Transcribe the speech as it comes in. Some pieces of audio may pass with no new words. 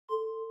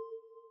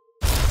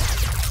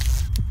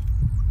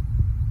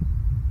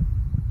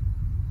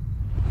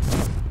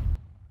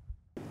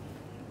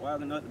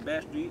walking up the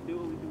Backstreet, do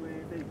what we do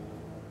every day.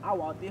 I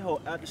walk this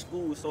hoe after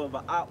school, so if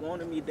a op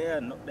wanted me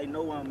there, they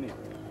know where I'm at.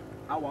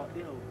 I walk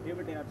this hoe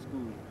every day after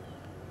school.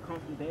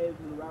 Come from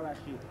Davisville, rah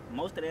shit.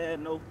 Most of that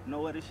know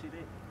where this shit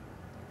is.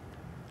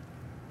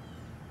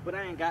 But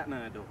I ain't got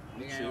none though.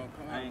 Nigga ain't gonna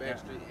come out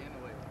Backstreet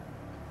anyway.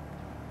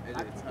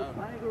 I keep a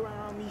bang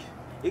around me,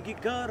 it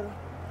get gutter.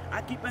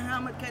 I keep a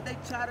hammer, cat, they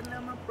try to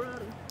let my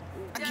brother.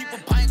 I keep a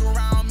bang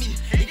around me,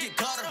 it get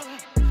gutter.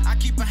 I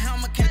keep a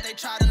hammer, cat, they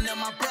try to nail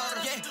my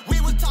brother. Yeah,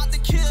 we was taught to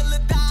kill or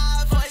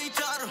die for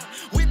each other.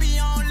 We be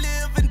on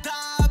live and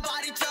die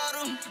about each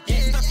other.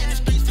 Yeah, stuck in the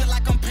streets, feel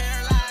like I'm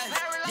paralyzed.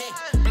 Yeah,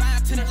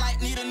 blind to the light,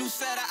 need a new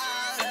set of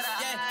eyes.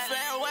 Yeah,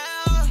 farewell.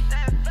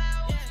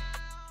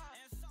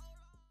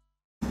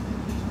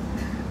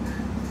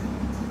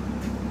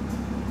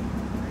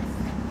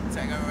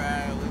 Take a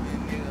ride with me,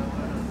 nigga.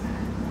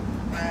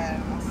 Ride.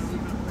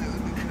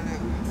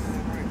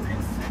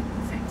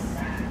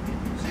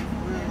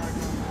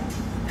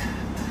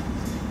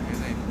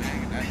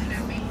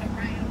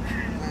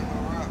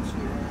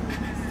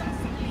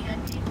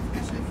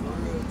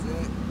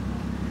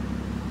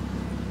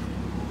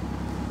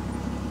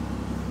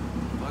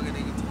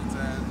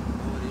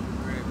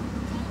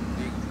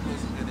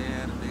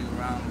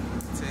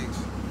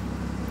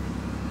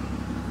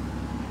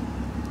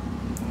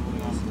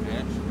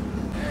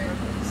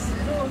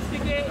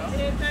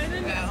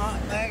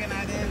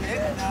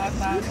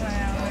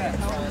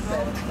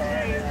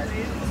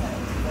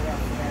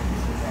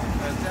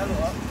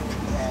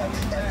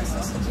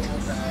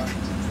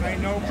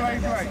 Ain't no play.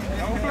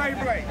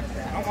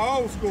 I'm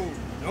old school.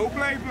 No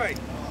play.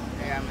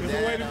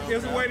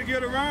 It's a way to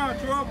get around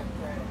trouble.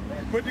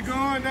 Put the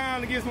gun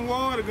down and get some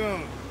water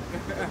gun.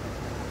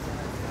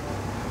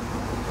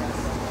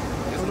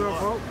 What's up,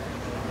 folks?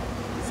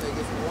 Say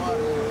get some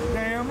water.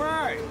 Damn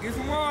right. Get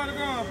some water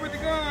gun. Put the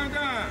gun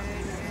down.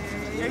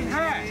 They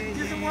hot.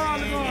 Get some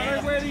water gun.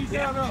 Let's wait each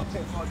other up. So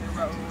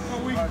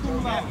we can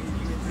cool out.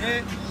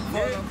 Yeah.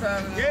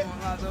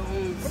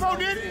 Come on,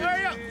 Diddy.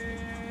 Hurry up.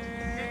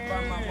 My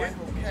wife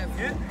was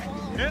careful.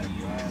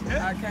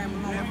 I came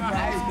along with my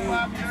home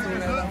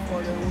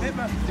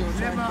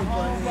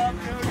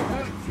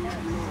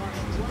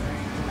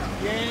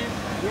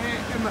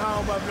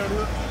up the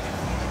hood.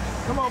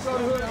 Come on, go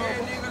to the hood.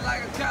 Yeah, nigga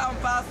like a cow and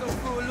buy some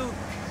Fruit Loop.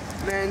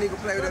 Man, nigga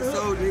play with that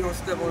soldier, nigga gonna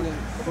step on it.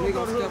 Nigga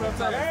gonna step on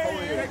top of the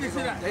phone. Nigga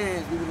gonna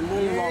dance, we with the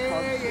moonwalk.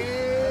 Yeah.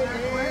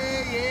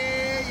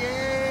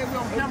 We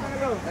gonna jump.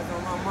 That's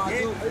on my mom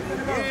do.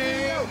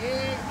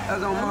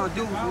 That's on my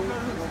do. We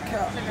gonna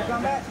count.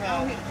 Come back.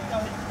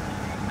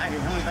 I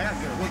get hungry. I got to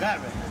get a good guy,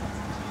 man.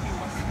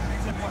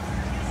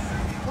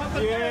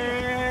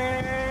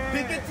 Yeah.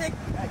 Pick it, tick.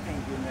 I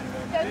can't get none of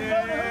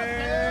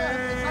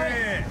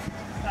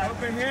Yeah.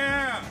 Up in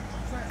here.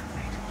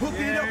 Hook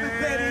it up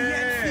and better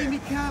yet, see me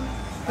coming.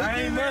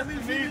 I ain't nothing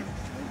to me.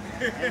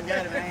 I ain't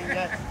got it.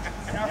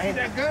 Y'all see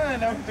that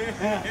gun up there?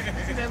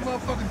 See that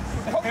motherfucking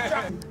poke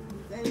chop.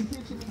 They ain't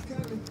picture me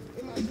coming.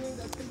 In my dreams,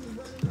 I think it's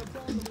running up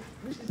on them.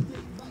 Bitches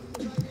stick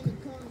biting right in the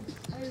corner.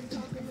 I ain't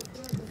talking to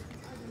brother.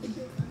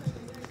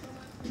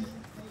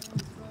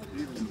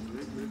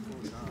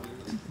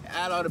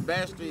 Out on the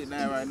Backstreet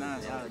now, right now.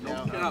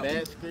 Y'all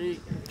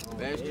Backstreet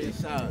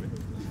shouted.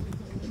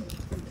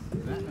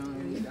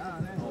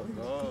 Oh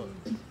God.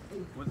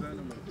 What's that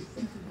number?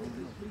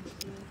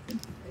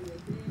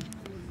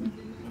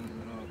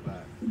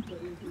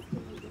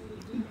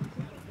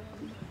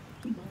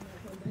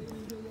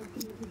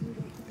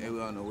 Yeah,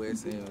 we on the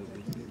west end of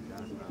this shit.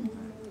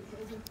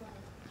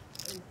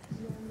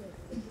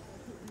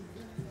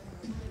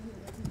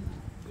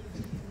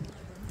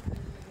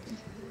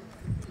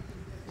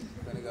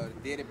 Gonna go to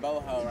Diddy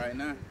Boho right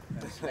now.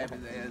 Gonna slap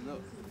his ass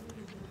up.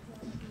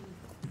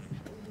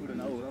 Who the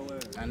know?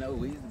 I know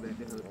Weezy back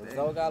there.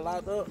 Zo got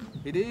locked up?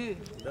 He did.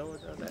 That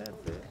was your dad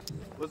said.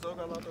 What's Zo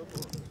got locked up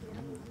for?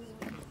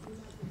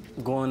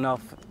 Going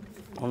off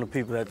on the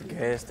people at the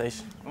gas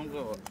station. I'm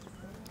good.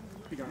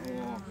 He got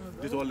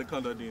disorderly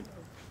conduct then.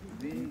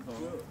 He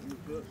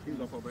was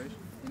on probation.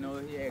 You know,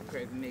 he had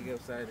cracked a nigga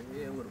upside the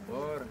head with a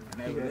border.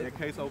 He had that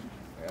case open.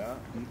 Yeah.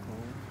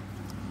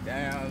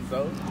 Damn,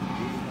 Zo.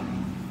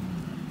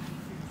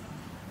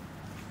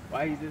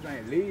 Why he just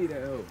ain't leave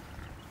that hoe?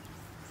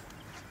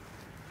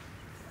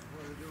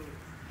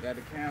 Got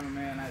the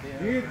cameraman out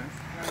there. Yeah.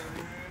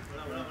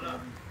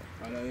 Man.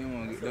 I know you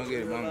want to don't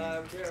get it,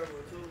 mama.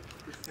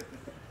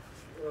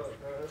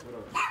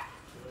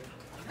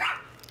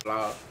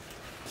 Vlog.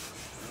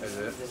 That's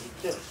it.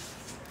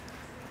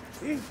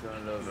 He's doing a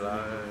little vlog.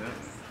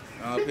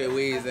 I don't put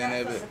weeds in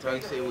there, but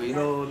talk shit weeds.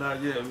 No, not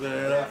yet,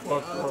 man. I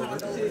fucked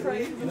up. Not yet,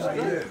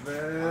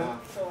 man.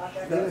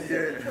 Not yet.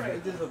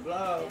 It's just a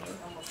vlog.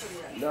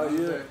 Not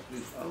yet.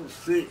 I'm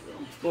sick.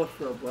 I'm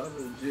fucked up, bro. I'm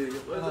in jail.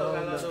 What's up?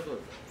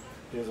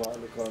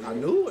 I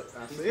knew it. I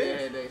He said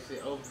had that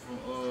shit open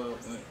from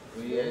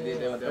when he had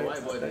did that with that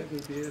white boy. I think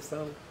he did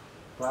something.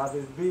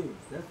 Probably business.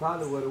 That's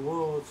probably what it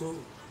was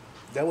too.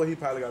 That's what he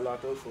probably got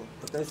locked up for.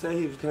 But they say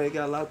he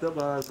got locked up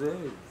by his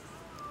age.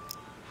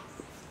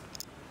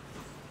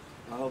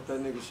 I hope that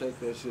nigga shake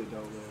that shit though,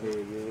 man.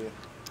 Yeah.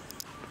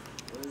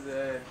 What is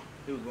that?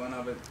 He was going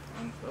off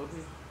on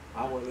Sophie?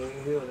 I went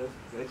in here.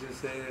 They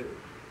just said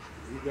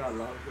he got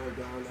locked up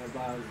down there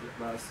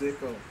by a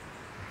sicko.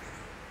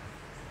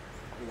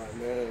 I'm like,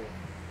 man.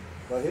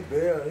 But he'll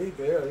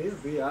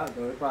be out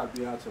though. He'll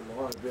probably be out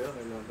tomorrow. Bail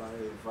ain't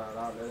nobody $85.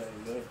 That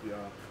ain't enough,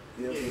 y'all.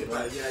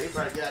 He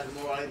probably get out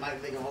tomorrow. He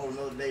might make him hold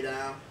another day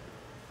down.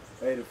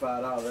 $85,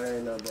 that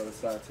ain't nothing but a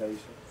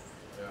citation.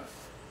 Yeah.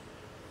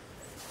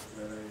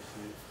 That ain't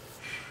shit.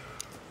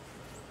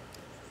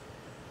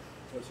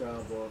 What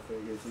y'all boy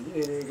figures? You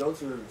didn't even go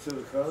to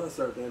the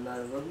concert that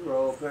night. We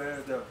rolled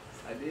past them.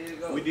 I did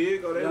go. We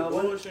did go. They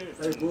bullshit.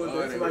 They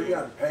bullshit. Somebody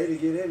got to pay to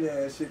get in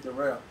there and shit to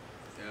rap.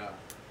 Yeah.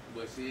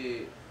 But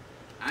shit,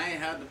 I ain't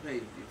have to pay.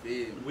 You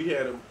feel me? We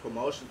had a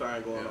promotion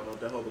thing going on.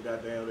 That whole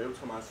goddamn. They were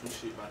talking about some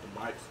shit about the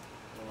mics.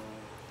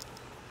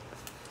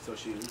 So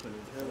shit, we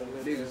couldn't tell them.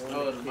 Niggas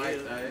stole the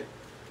mics, right?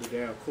 The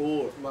damn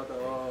cord. About the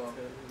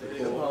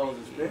hoes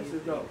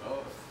expensive though.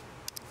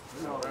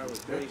 You know, that was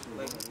crazy.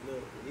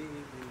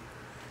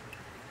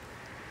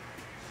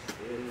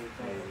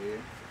 Yeah.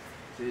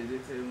 Shit, they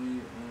tell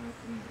me,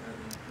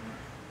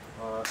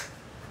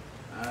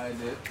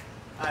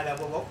 Alright,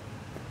 Bobo.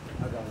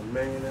 I got a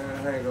millionaire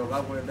hangover. I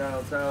went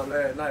downtown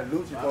last night.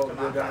 Lucci folks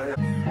went down here.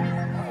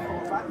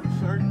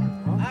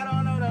 I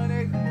don't know though,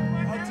 nigga.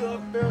 I'm too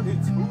up there.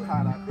 It's too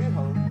hot out here,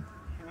 ho.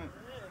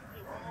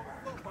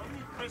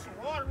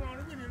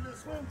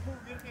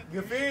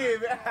 You feel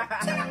me?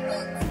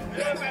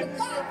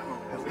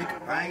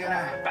 Bang it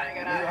out. Bang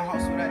it out. You a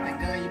hustle without that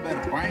gun, you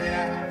better bring it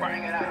out.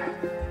 Bring it out.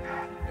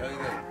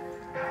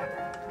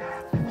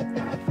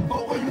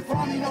 But where you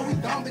from, you know we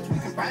dumb, bitch. We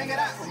can bang it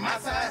out. From my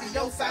side to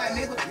your side,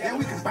 nigga. Yeah,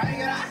 we can bang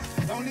it out.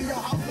 Don't leave your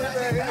house without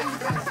that gun, you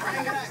better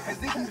bring it out.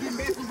 Cause it can get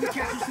messy, we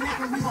catch you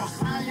slipping, we gon'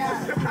 slime you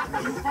out.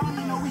 Where you from,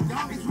 you know we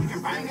dumb, bitch. We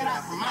can bang it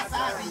out. From my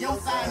side to your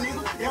side,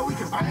 nigga. Yeah, we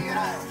can bang it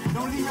out.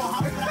 Don't leave your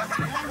house without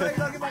that gun, you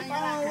better bring it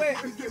out. Cause it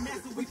can get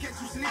messy, we catch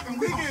you slipping,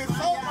 we gon'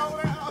 slime you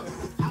out.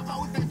 How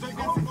about with that drink,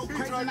 that's go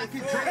crazy like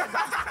his dreads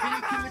out.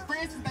 Been killing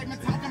friends since they been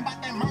talking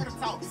about that murder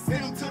talk.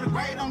 Send them to the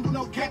grave, don't do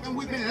no capping,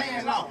 we been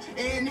laying low.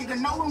 Every nigga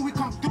know when we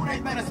come through, they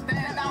better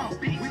stand on.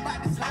 We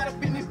bout to slide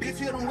up in this bitch,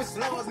 hit them with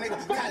slows, nigga.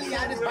 Tally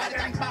out this body,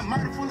 think about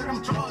murder full of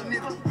them drugs,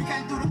 nigga. We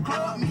came through the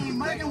club, me and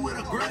mugging with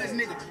a grudge,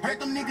 nigga. Hurt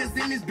them niggas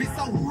in this bitch,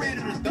 so who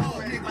ready to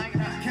dog, nigga?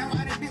 Count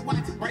out that bitch,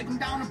 watch it, break them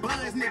down the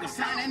buzz, nigga.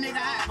 Shine that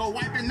nigga out, go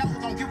wipe his nose,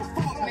 don't give a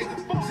fuck, nigga.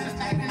 Should've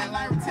stayed in the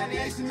line,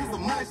 retaliation is a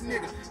must,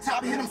 nigga.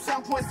 Top hit them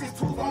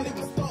 7.62, don't leave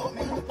him stuck,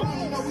 nigga.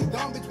 You know we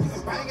dumb, bitch, we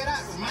can bang it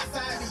out. From my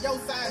side to your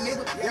side,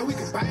 nigga. Yeah, we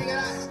can bang it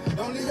out.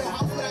 Don't leave your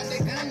house without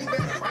that gun, you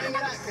better bang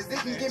it out. Cause it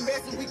can get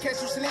messy, we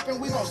catch you slipping,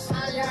 we gon'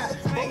 shine you out.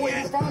 But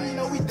where you from, you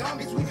know we dumb,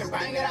 bitch, we can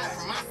bang it out.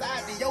 From my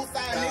side to your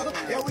side, nigga.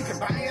 Yeah, we can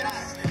bang it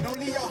out. Don't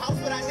leave your house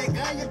without that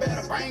gun, you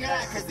better bang it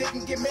out. Cause it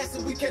can get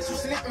messy, we catch you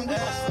slipping, we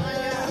gon'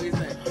 shine you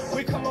out.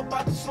 We come up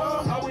out the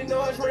slum, all we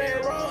know is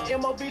red rum.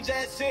 MOB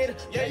Jack City,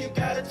 yeah, you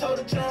gotta toe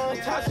the drum.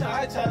 Touch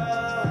high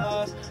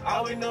toes.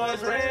 All we know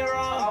is red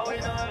rum. All we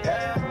know is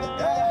red rum.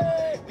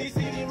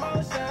 DC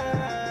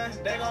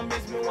motion, they gon'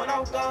 miss me when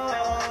I'm gone,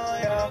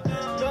 yeah.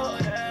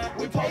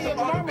 We post up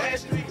on the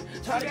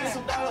Backstreet, try to get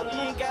some dollars.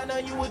 You ain't got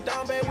nothing, you was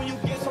down bad. When you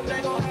get some,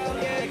 they gon' hold,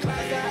 yeah.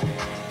 Class out,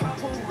 pop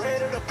who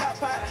ready to pop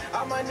pot.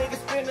 All my niggas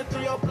spinning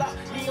through your block,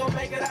 you gon'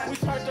 make it out. We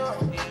turned up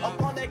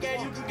on that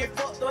game, you can get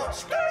fucked up.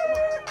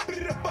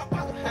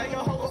 How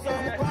your hoes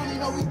on the you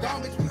know we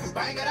dumb, bitch, we can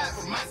bang it out.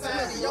 From my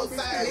side to your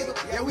side, nigga.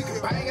 Yeah, we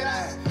can bang it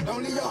out.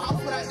 Don't leave your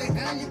house without that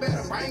gun, you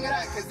better bring it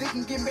out. Cause it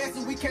can get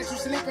messy, we catch you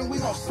slipping, we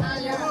gon'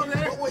 shine you out.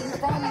 But where you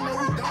from, you know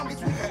we dumb,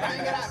 bitch, we can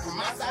bang it out. From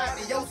my side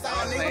to your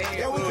side, nigga.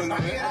 Yeah, we can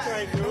bang it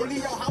out. Don't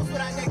leave your house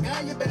without that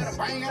gun, you better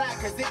bring it out.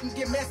 Cause it can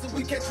get messy,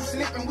 we catch you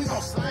slipping, we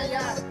gon' shine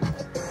you out.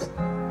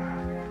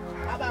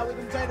 How about we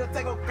can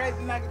take a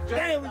crazy like a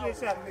drink? Damn, we just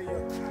shot a video.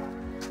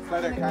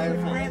 Play that came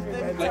from.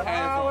 Play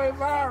came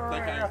from.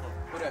 Play came from.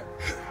 What that?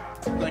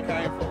 Play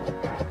came from.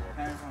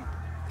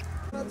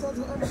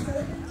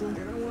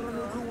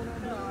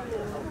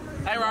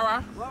 Hey,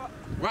 Rara.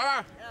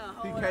 Rara.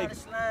 PK.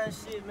 Slime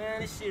shit,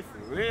 man. This shit for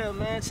real,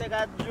 man. Check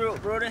out the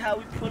drip, bro. That's how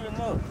we pull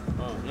him up.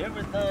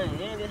 Everything,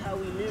 man. That's how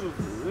we living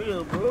for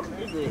real, bro.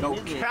 No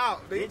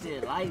count, dude. It's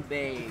just light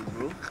bag,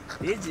 bro.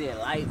 It's just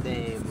light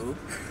bag, bro.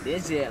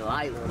 It's just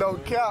light one. No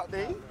count,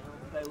 dude.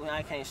 I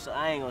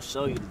ain't gonna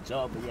show you the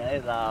job, but yeah,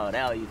 that's all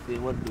that you feel.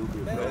 What do,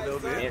 bro?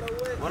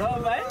 What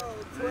up, man?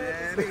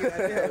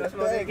 Man,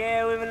 smoke that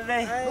gas with me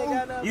today? I ain't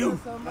got nothing. You?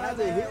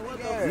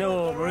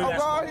 No, bro. You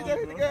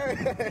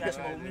gotta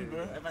smoke me,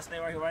 bro. If I stay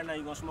right here right now,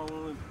 you gonna smoke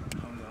with me?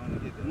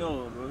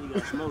 No, bro. You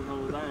gotta smoke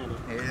on the line.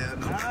 Hell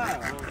no.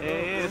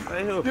 Yeah,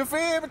 stay here. You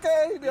feel me,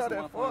 Kay? You do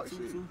that fuck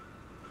shit.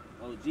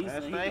 Oh, G,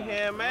 stay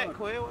here, Matt.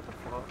 Quinn, what the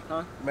fuck?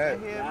 Huh? Matt.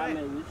 Stay here, Matt.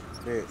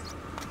 Yeah.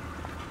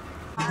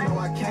 You know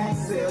I can't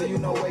sell you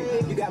no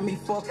way. You got me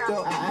fucked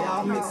up.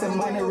 Y'all mixing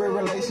money with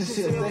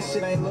relationships. That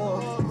shit ain't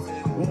love.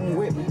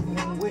 With me.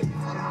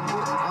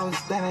 I was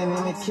standing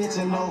in the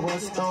kitchen over a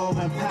stove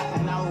and pot,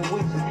 and I was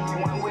with me.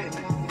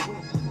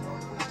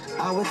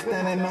 I was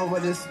standing over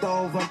the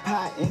stove and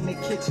pot in the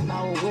kitchen.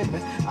 I was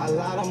whipping a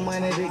lot of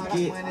money to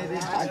get.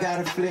 I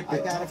gotta flip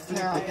it.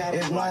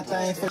 It's one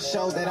thing for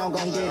sure that I'm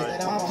gonna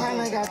get it. My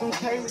partner got them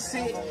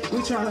KC. We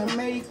tryna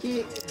make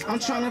it. I'm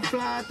tryna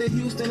fly out to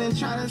Houston and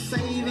try to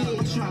save it.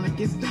 Tryna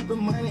get stupid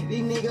money.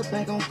 These niggas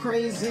think I'm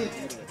crazy.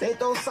 They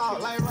throw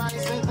salt like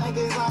rice and think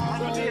it's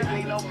all gravy.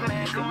 Ain't no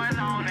plan going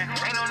on.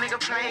 Ain't no nigga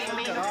play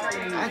me.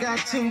 I got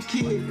 2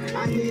 kids.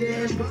 I need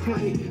an extra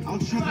plate. I'm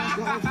tryna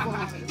go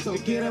far, so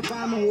get up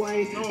out my way.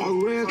 A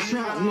real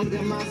trap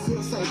nigga, my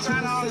shit say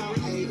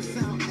 20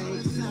 sound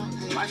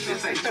 8. My shit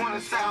say 20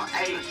 sound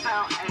 8.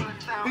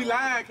 He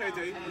lying,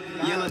 KJ.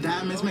 Yellow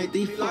diamonds make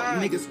these fuck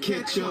niggas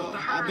catch up.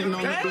 I been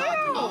on the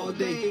block all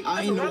day.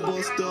 I ain't no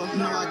buster.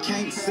 No, I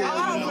can't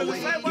sell you no way.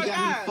 You got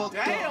me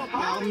fucked up.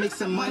 Y'all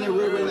mixing money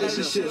with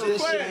relationships.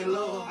 This shit ain't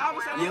love.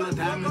 Yellow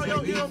diamonds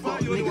make these fuck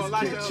niggas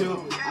catch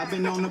up. I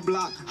been on the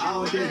block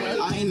all day.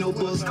 I ain't no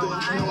buster. No,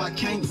 I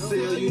can't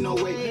sell you no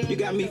way. You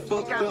got me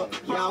fucked up.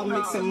 Y'all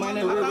mixing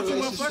money with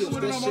relationships.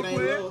 This shit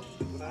ain't love.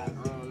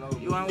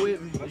 You ain't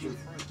with me.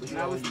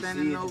 I was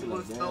standing over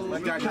a stove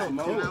and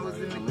I was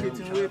in the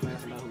kitchen with me.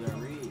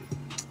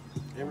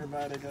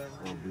 Everybody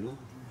got blue.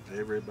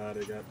 Everybody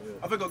got that.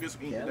 I'm finna go get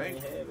some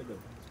today.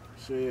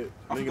 Shit,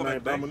 nigga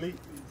named Dominique.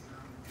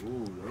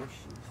 Ooh, that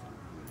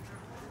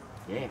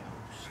shit. Yeah.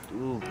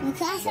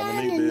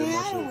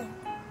 Dominique.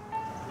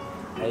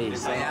 Hey,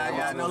 Say, I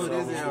gotta know who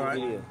this is,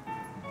 right?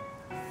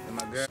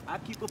 My girl. I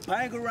keep a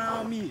bag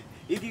around me.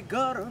 If you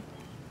got her,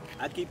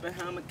 I keep a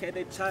hammer, cat,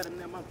 they try to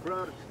name my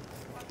brothers.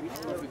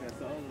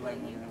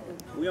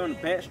 We on the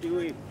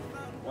Backstreet,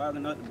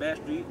 walking up the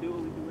Backstreet, do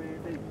what we do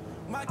every day.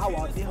 I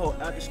walk this hoe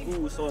after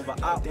school, so if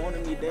I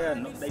wanted me there,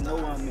 they know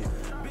I'm in.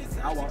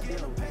 I walk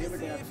this hoe every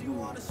day after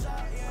school.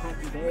 Come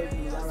from dads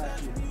and all that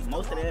shit.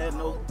 Most of that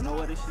know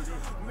what this shit is.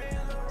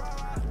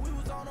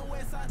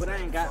 But I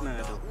ain't got none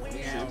though.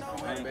 Yeah,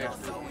 I ain't got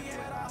none.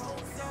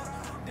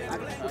 I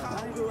keep a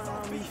bag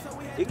around me.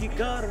 If you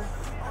got her,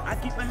 I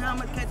keep a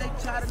hammer, cat, they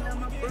try to name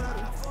my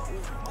brother.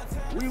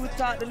 We were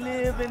taught to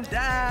live and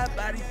die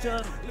by each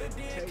other.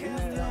 I've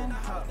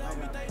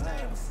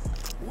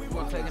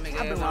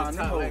been around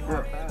this whole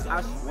bro.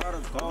 I swear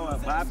to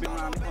God, but I've been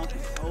around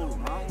this whole so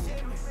long.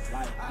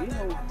 Like,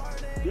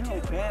 this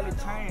whole barely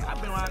changed.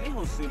 I've been around this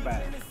whole shit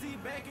back.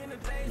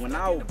 When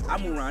I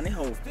moved around this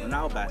whole when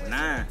I was about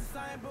 9.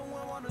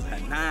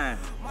 At 9,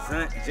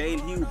 son, Jay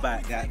Hugh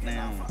back got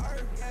down.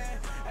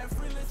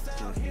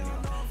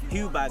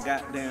 Hugh back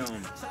got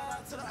down.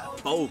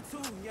 Both.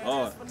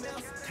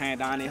 Came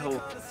down that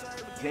hole.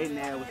 Jay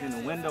Nair was in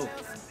the window.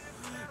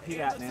 He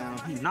got down.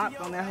 He knocked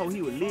on that hole.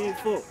 He was lead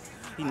foot.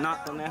 He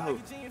knocked on that hole.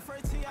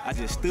 I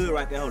just stood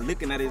right there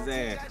looking at his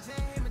ass.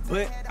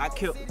 But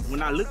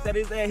when I looked at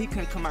his ass, he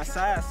couldn't come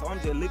outside, so I'm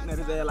just looking at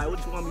his ass like,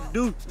 what you want me to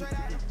do?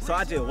 So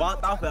I just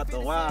walked off after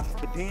a while.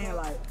 But then,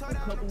 like, a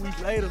couple weeks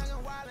later,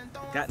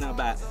 got down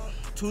about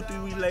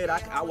 2-3 weeks later,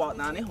 I walked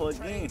down that hole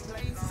again.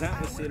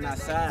 Zant was sitting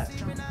outside.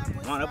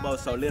 One of them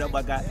so lit up,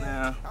 I got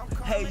down.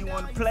 Hey, you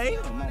want to play?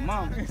 And my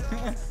mom.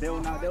 They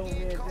were me and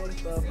Jay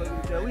stuff.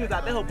 We was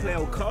out there playing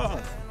with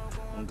cars.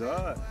 Oh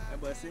God. That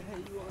boy said, hey,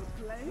 you want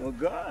to play? Oh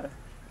God.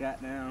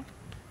 Got down.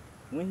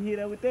 When he hit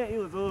up with that, it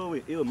was over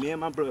with. It was me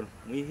and my brother.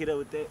 When he hit up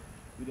with that,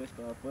 we just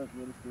started fucking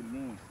with us to the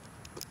end.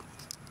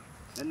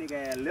 That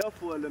nigga had left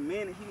for a little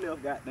minute. He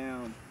left, got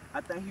down.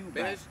 I think he was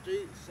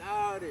Backstreet,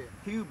 shouted.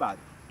 He was about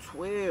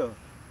 12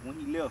 when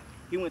he left.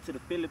 He went to the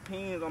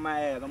Philippines on my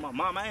ass. On my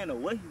mom, I didn't know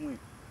where he went.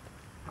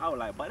 I was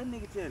like, but that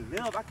nigga just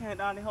left. I came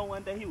down the hole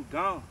one day, he was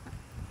gone.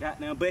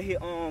 Goddamn, but his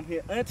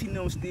auntie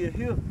them still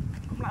here.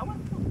 I'm like,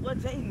 what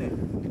Jay there?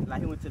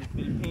 Like he went to the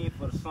Philippines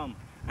for the summer.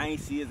 I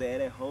ain't see his ass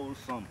that whole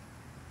summer.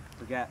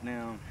 But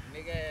goddamn.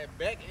 Nigga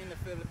back in the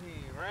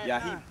Philippines, right?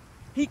 Yeah,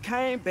 he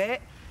came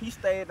back. He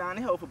stayed down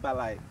the hole for about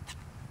like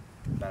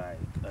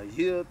a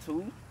year or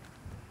 2.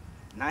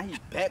 Now he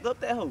back up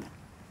that hole.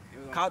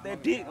 Caught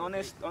that dick on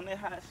that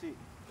hot shit.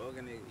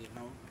 Fucking it, you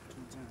know, 2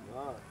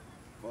 times.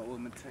 What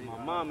would me tell you?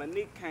 My mama,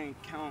 Nick can't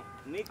count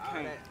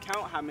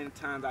how many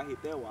times I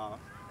hit that wall.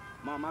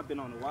 Mom, I've been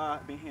on the wall,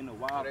 been hitting the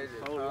wall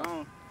for so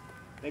long.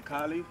 They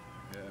call you?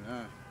 Yeah,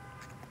 nah.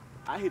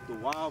 I hit the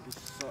wall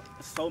for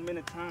so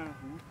many times.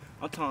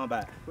 I'm talking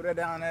about. Put that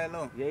down there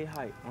low. Yay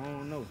height. I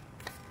don't know.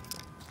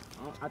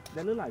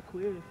 They look like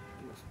queers.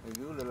 If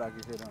you look like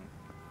you hit on it.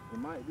 It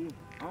might be.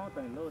 I don't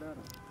think low that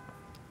on.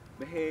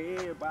 But hey,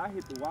 yeah, but I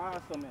hit the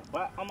wall so many.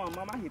 But I'm on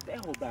mom, I hit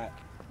that whole back.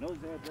 No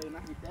exaggeration, I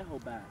hit that whole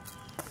back.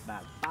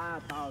 About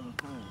 5,000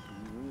 times,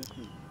 to be real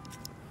quick.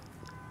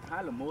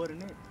 Probably more than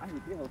that. I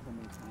hit this hoe so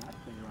many times. I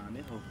spin around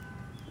this hoe.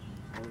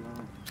 Hold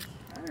on.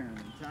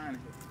 I'm trying to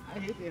hit. I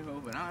hit that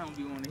hoe, but I don't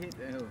be wanting to hit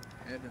that hoe.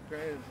 That's the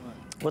crazy one.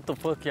 What the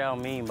fuck y'all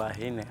mean by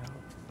hitting that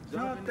hoe?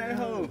 Jump that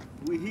hoe.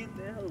 We hit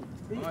that hoe.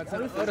 I'm to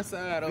the other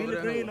side over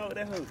there. Billy Green over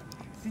that hoe.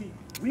 See,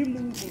 we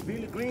moved from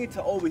Billy Green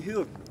to over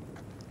here.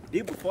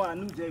 This before I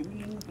knew Jay, we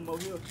moved from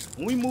over here.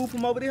 When we moved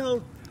from over there,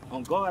 hoe,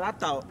 on God, I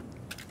thought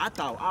I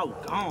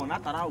was gone. I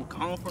thought I was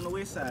gone from the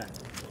west side.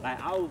 Like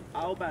I was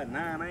about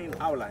 9.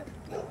 I was like,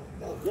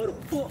 what the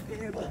fuck,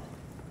 everybody?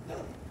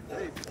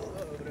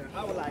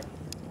 I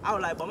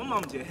was like, but my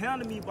mama just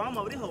handled me, but I'm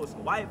over this hoe with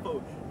some white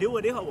folk. This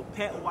hoe was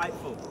packed with white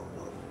folk.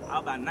 I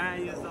was about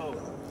 9 years old.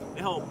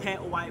 This hoe was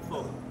packed with white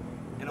folk.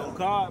 And on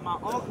God, my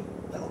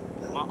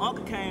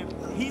uncle came,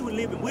 he was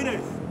living with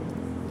us.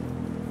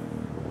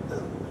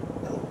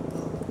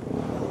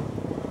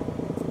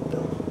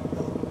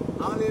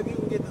 Only if you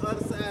can get the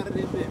other side of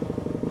this bitch.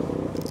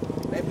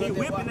 He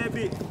whipping that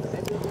bitch.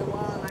 They built that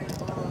wall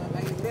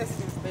like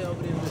Mexicans stay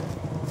over this bitch.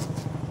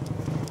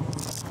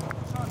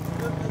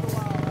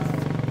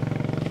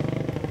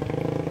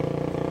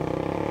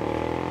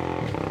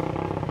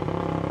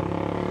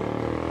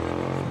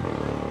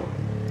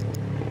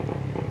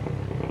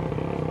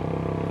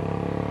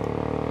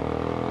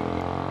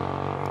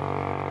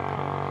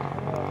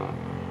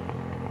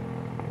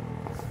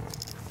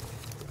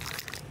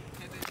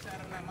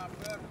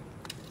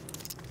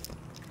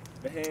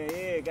 But hell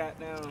yeah,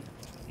 goddamn,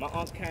 my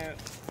uncle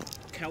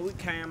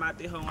came out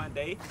there one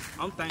day.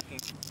 I'm thinking,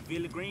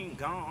 Billy Green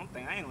gone. I'm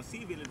thinking, I ain't gonna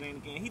see Billy Green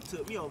again. He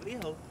took me over there,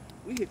 hoe.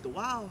 We hit the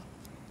wall.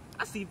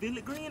 I see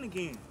Billy Green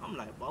again. I'm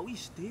like, boy, we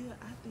still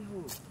out there,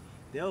 hoe.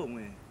 They'll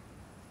win.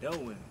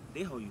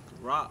 They hoe used to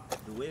rock.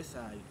 The west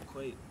side used to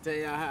quake. Tell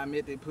y'all how I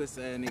met that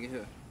pussy ass nigga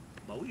here.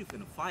 But we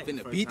finna fight.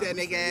 Finna beat that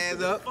nigga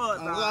ass up.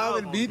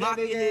 I'm finna beat that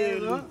nigga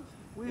ass up.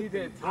 We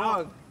just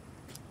talking.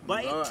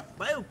 But it was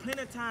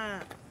plenty of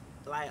time.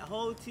 Like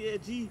whole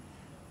TLG,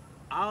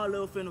 all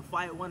of them finna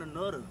fight one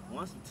another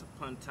once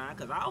upon a time.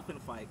 Cause I was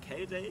finna fight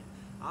KJ,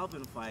 I was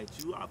finna fight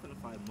you, I was finna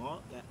fight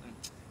Mark.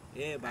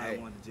 Everybody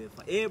wanted to just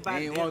fight.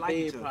 Everybody didn't like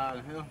each other.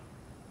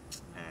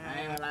 I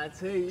ain't gonna lie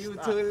to you, you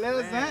took a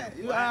little son.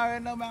 You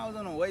already know, man, I was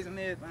on the waist and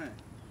everything.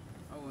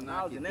 I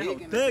was in that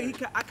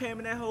whole I came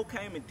in that whole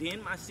and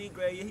then my C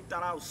grade year, he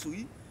thought I was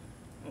sweet.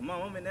 My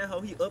mom in that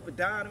hoe, he up and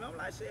down, and I'm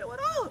like, shit, what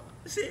up?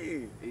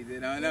 Shit. He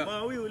did not know.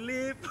 Mom, we would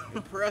live.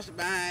 Pressure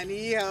behind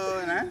these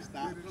hoes, and I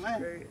stopped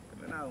playing.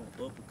 Man, I was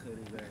uppercut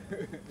his ass.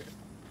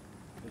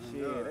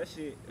 That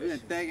shit. We been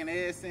thinking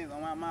ever since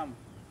on my mama.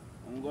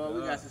 On God,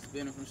 we got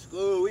suspended from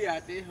school. We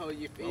out there hoe,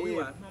 you feel me?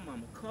 We out my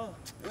mama's car.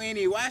 We ain't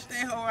even watched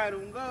that hoe right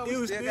on God. It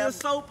was still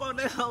soap on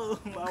that hoe.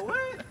 But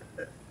what?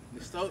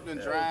 The soap done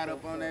dried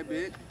up on that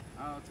bitch.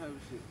 All type of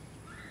shit.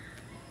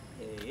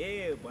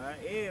 Yeah, boy.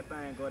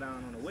 Everything go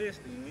down on the west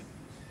end.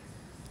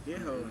 This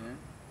hoe, man.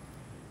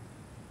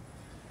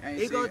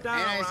 It go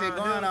down. Ain't shit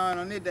going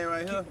on this day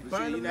right here.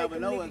 But you never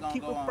know what's gonna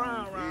go on. Keep a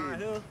frown around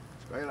here.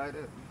 Straight like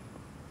that.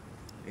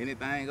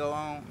 Anything go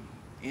on,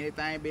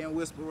 anything being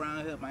whispered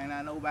around here, man,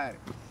 not nobody.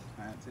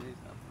 I tell you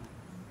something.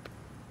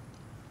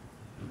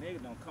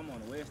 Niggas don't come on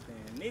the west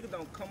end. Niggas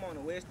don't come on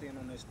the west end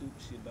on that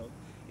stupid shit though.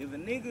 If a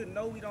nigga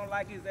know we don't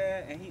like his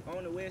ass and he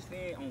on the west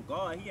end, on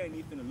God, he ain't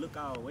even finna look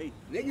our way.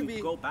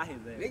 Nigga go by his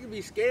ass. Nigga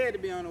be scared to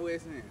be on the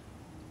west end.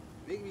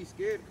 Nigga be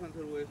scared to come to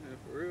the west end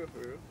for real, for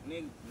real.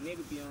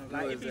 Nigga be on,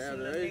 like, if you see them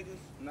niggas,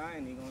 nah, I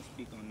ain't even gonna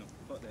speak on them.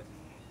 Fuck that.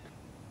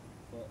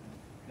 Fuck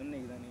them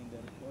niggas ain't even got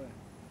a point.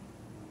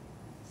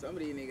 Some of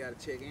these niggas gotta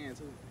check in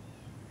too.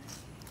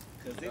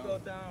 Cause they go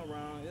down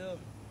around here.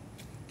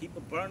 Keep a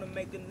burner,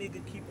 make a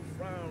nigga keep a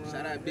frown around.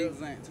 Shout out Big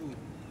Zant too.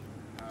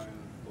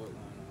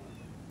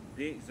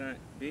 Big Zant,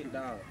 big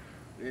dog.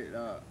 Big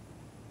dog.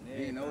 Yeah,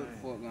 he know what the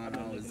fuck going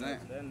on with Zant.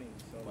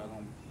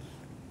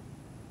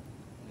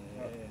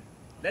 Yeah.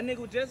 That nigga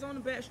was just on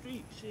the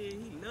Backstreet. Shit,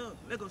 he loved.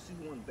 Let's go see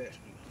who on the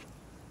Backstreet.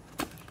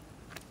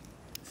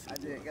 I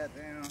just got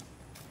down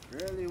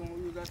early when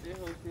we was out there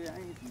whole shit. I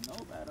ain't see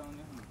nobody on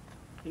this one.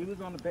 He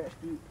was on the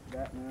Backstreet.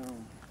 Got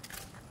down.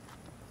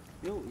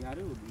 Yo, yeah,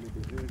 they was a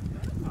little bit early.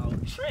 Oh,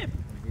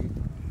 tripping.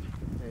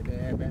 Take that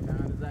ass back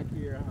down to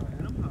Zakir.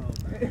 Them hoes.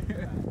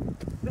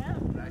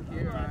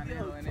 Zakir around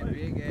there in that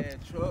big ass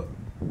truck.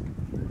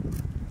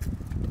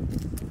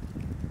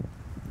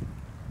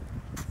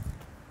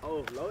 Oh,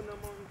 loading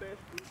them on the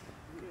Backstreet.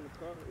 He in the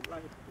car. It's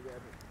like he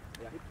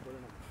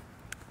pulling up.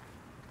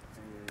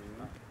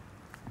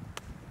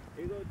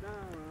 He go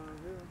down around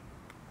here.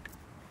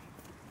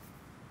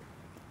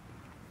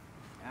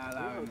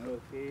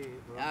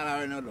 Y'all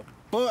already know the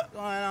fuck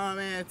going on,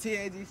 man.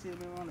 TAG shit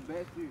been on the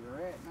Backstreet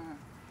right now.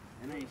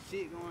 And ain't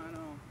shit going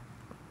on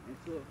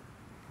until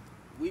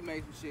we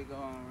make some shit go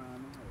on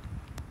around them.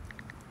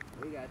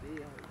 We got these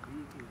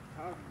keep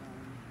talking on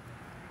them.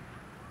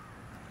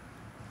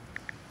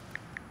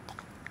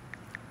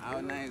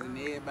 Our names in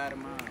everybody's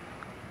mind.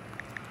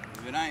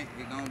 If it ain't,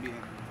 it's gonna be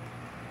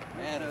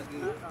bad or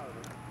good.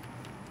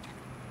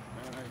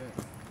 Bad like that.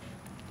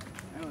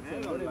 I ain't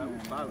trying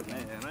to follow that. I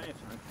ain't trying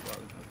to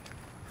follow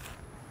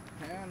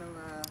that. Hell no,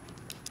 man.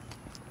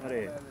 What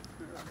is it?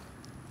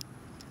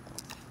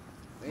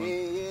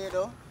 Yeah,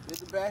 though. This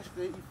the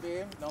Backstreet, you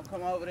feel me? Don't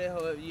come over there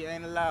if you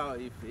ain't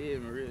allowed, you feel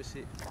me? Real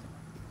shit.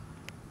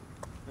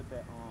 Put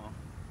that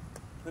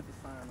put the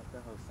sign up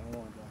there,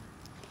 someone down.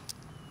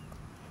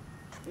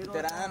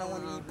 That I don't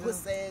want to eat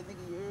pussy ass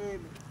nigga, you hear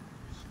me?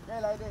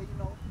 Straight like that, you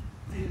know.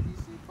 TLG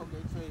shit, fuck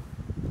that trade.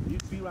 You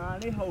be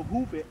around this hoe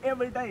hooping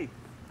every day.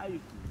 I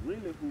used to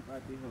really hoop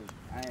out this hoe.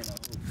 I ain't no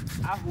hoop.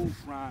 I hoop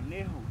around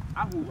this hoe. I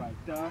hoop right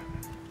there.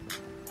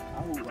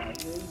 I hoop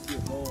right here, you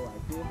get ball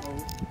right there, bro.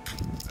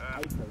 I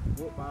used to play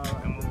football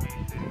right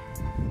here.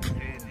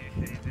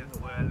 This is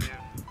where I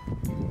live.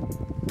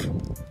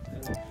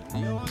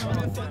 You don't know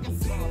that fucking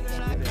city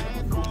that I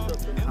came from.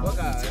 Fuck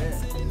out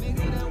City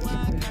nigga, that's where I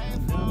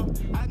came from.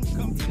 I can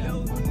come to your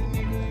hood,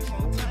 nigga, it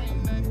won't change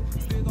nothing.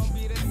 Still gon'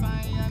 be the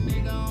same young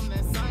nigga on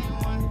that same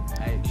one.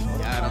 Hey,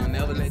 y'all don't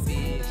never let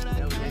these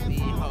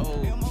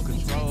hoes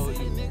control you.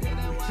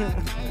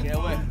 Get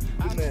what?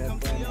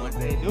 Once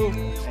they do,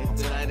 they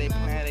feel like they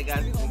playing, they got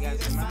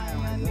some mind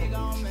right there.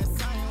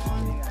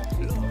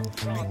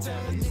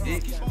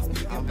 Dick,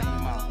 I'm being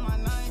out.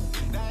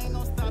 They ain't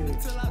gon' stop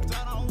until I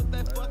drop on with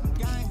that fucking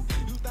game.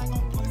 You think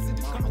I'm pussy,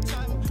 just come and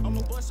try me.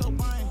 I'ma bust your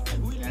brain.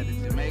 We Got the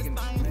need Jamaican.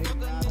 nigga,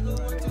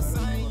 what you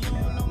saying? You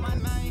don't know my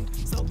name.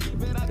 So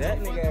keep it out. That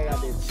nigga ain't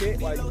got that shit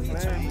while you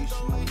playing.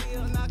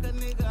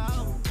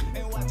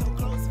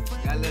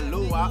 Got a little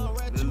Lou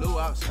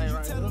out, stay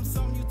right there. You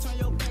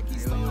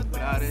don't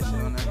put all that shit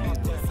on that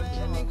video.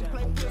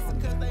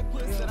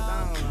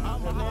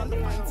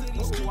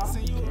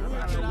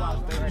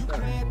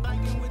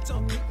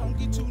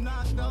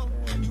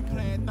 You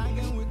playing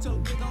thinking with your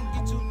dick, gon'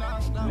 get you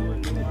knocked out. You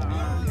don't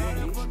know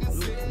the fucking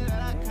city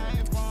that I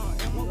came from.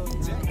 MOB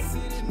Jack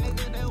City,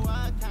 nigga, that's where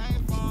I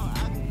came from. I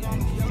can come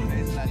to your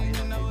place, like you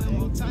know it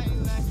won't change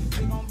nothing.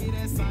 They gon' be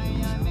that same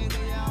young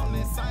nigga, yeah, on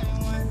that same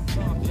one.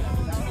 You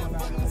don't know the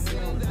fucking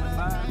city that I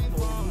came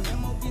from.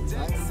 MOB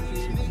Jack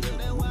City, nigga,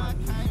 that's where I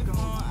came from.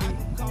 I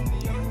can come to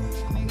your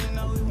hood, nigga,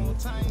 know it won't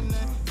change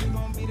nothing. You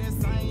gon' be that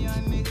same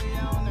young nigga,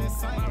 yeah, on that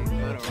same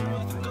one.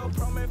 You go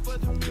promo for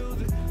the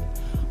music.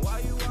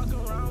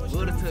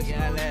 Would've took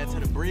y'all ass to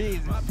the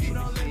breeze and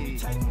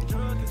shit.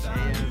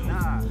 Hell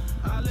nah.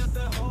 I left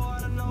that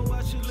hard, I know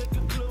why she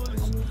looking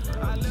clueless.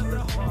 I left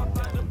that hard,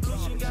 got the blue,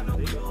 she got no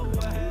clue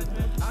what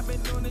happened. I've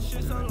been doing this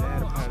shit so long,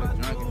 I'm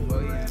about to know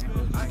what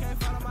happened. I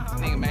can't find my house.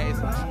 Nigga made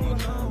some. He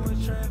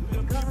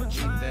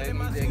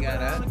just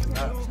got out.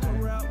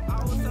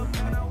 I was up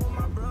and out with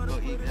my brother. Go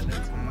eat that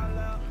little time.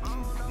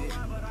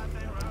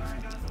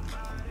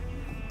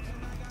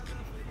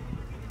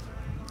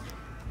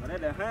 But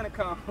that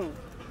honeycomb.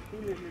 He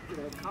listening to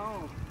that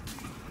comb.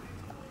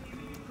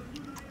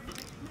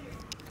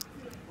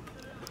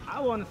 I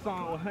want a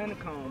song with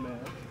honeycomb, man.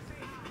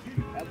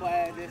 That boy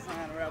had this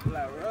sign to rap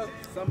like rough.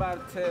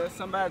 Somebody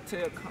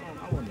tell Comb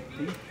I want a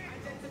beat.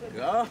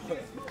 Go.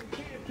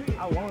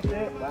 I want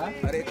that, boy.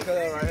 Oh, they cut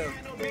right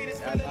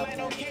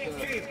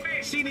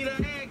here. She need a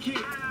head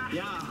kick.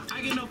 Yeah,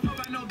 I get no fuck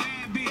by no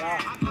bad bitch. I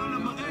call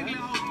him an ugly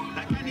hoe.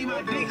 Like I need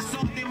my dick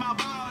soaked in my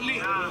ball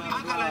lip. I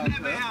call her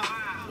never out.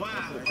 Why?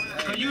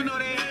 Cause you know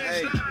they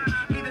ain't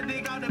slide. Need a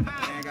dick out the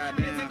back.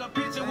 Take a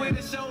picture with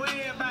it, show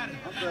everybody.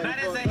 Now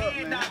that's a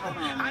head doctor.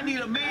 I need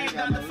a man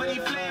doctor for these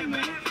flag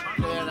man.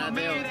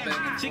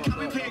 She come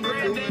and pay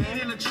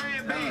granddad in the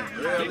trap bag.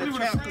 Give me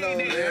respect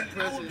there. I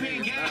would pay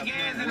gas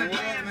in the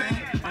gas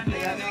bag. I need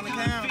a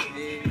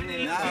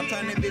nigga. I'm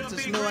turning that bitch to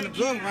snow in the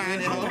bluff around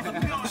here.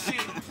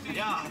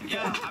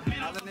 Yeah. I'm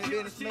in that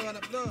bitch to snow in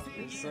the bluff.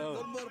 So.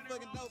 Those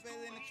motherfucking dope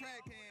ass in the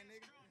track can,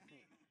 nigga.